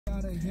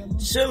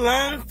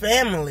Shalom,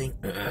 family.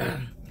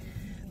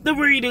 The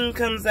reading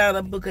comes out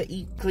of the book of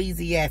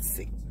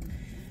Ecclesiastes.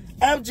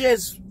 I'm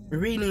just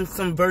reading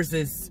some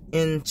verses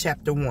in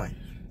chapter 1.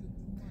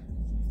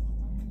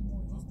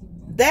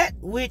 That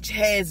which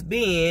has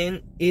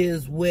been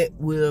is what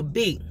will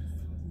be.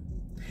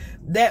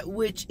 That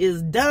which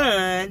is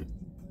done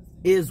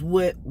is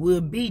what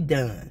will be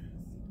done.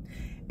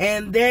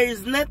 And there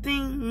is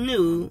nothing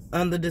new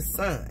under the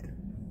sun.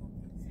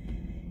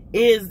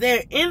 Is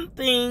there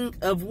anything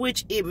of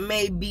which it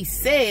may be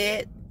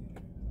said,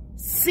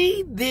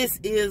 see, this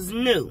is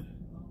new?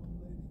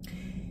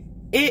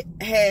 It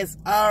has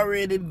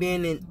already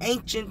been in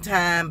ancient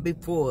time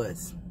before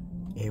us.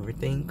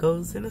 Everything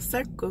goes in a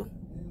circle.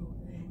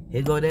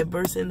 Here go that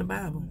verse in the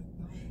Bible.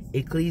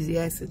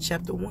 Ecclesiastes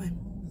chapter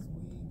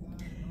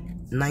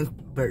 1. 9th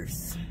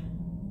verse.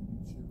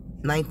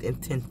 9th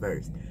and 10th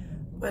verse.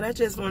 But I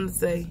just want to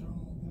say,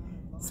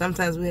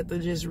 sometimes we have to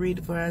just read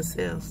it for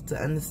ourselves to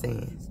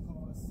understand.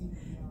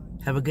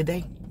 Have a good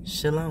day.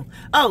 Shalom.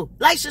 Oh,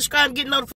 like, subscribe, get notified.